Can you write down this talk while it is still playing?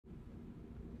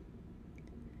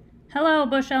Hello,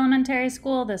 Bush Elementary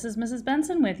School. This is Mrs.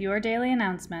 Benson with your daily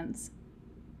announcements.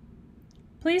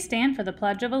 Please stand for the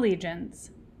Pledge of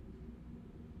Allegiance.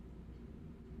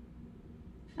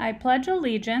 I pledge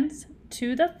allegiance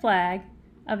to the flag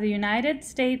of the United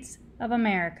States of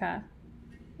America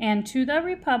and to the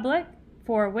republic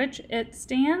for which it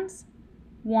stands,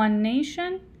 one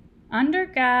nation, under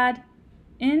God,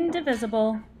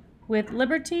 indivisible, with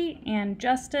liberty and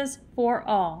justice for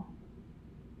all.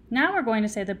 Now we're going to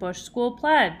say the Bush School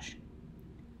Pledge.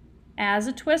 As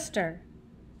a twister,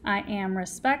 I am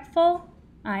respectful,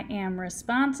 I am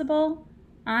responsible,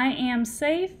 I am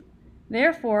safe,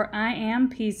 therefore I am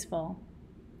peaceful.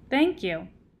 Thank you.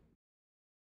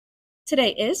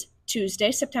 Today is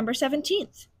Tuesday, September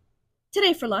 17th.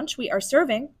 Today for lunch we are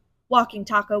serving walking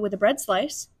taco with a bread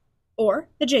slice, or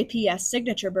the JPS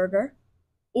signature burger,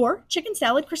 or chicken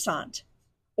salad croissant,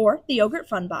 or the yogurt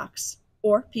fun box,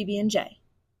 or PB&J.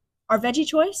 Our veggie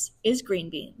choice is green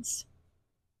beans.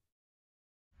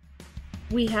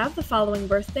 We have the following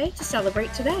birthday to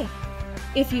celebrate today.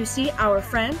 If you see our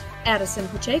friend Addison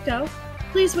Pacheco,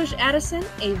 please wish Addison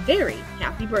a very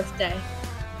happy birthday.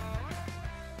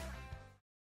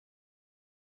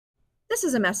 This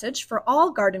is a message for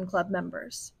all Garden Club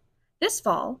members. This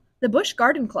fall, the Bush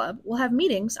Garden Club will have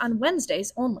meetings on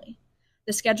Wednesdays only.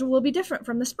 The schedule will be different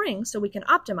from the spring so we can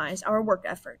optimize our work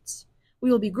efforts.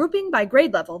 We will be grouping by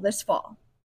grade level this fall.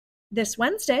 This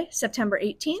Wednesday, September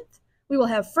 18th, we will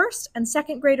have first and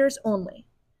second graders only.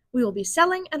 We will be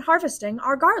selling and harvesting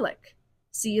our garlic.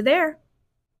 See you there.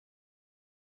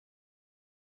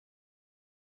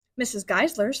 Mrs.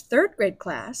 Geisler's third grade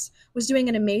class was doing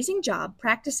an amazing job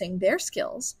practicing their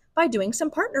skills by doing some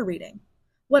partner reading.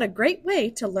 What a great way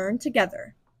to learn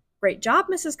together. Great job,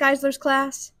 Mrs. Geisler's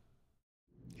class.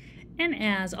 And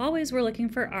as always, we're looking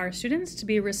for our students to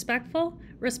be respectful,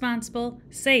 responsible,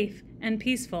 safe, and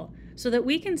peaceful so that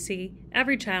we can see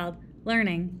every child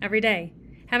learning every day.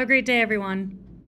 Have a great day, everyone.